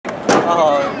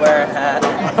Oh, wear a hat.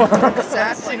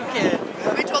 Exactly. We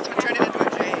told them to turn it into a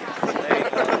J. We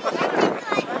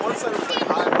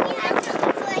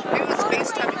was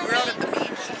FaceTiming. We were out at the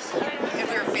beach, and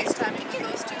we were FaceTiming with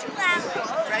those two.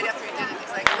 Right after he did it,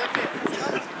 he's like, look at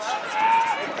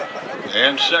it.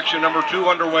 And section number 2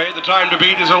 underway. The time to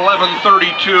beat is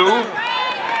 11:32.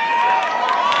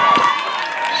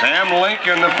 Sam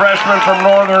Lincoln, the freshman from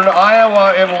Northern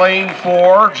Iowa, in lane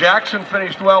 4. Jackson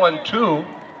finished well in 2.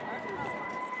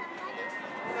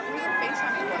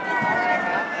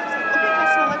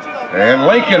 And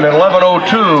Lincoln at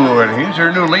 11:02, and he's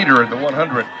your new leader at the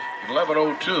 100.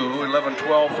 11:02,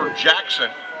 11:12 for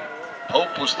Jackson.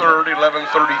 Pope was third,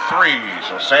 11:33.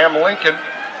 So Sam Lincoln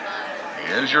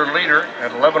is your leader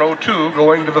at 11:02,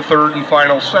 going to the third and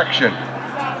final section.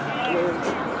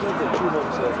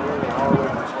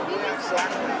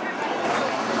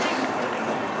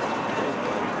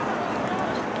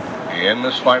 In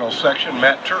this final section,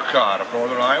 Matt Turcott of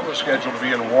Northern Iowa is scheduled to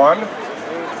be in 1.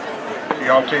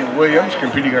 Deontay Williams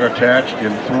competing unattached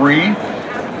in 3.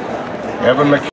 Evan McKay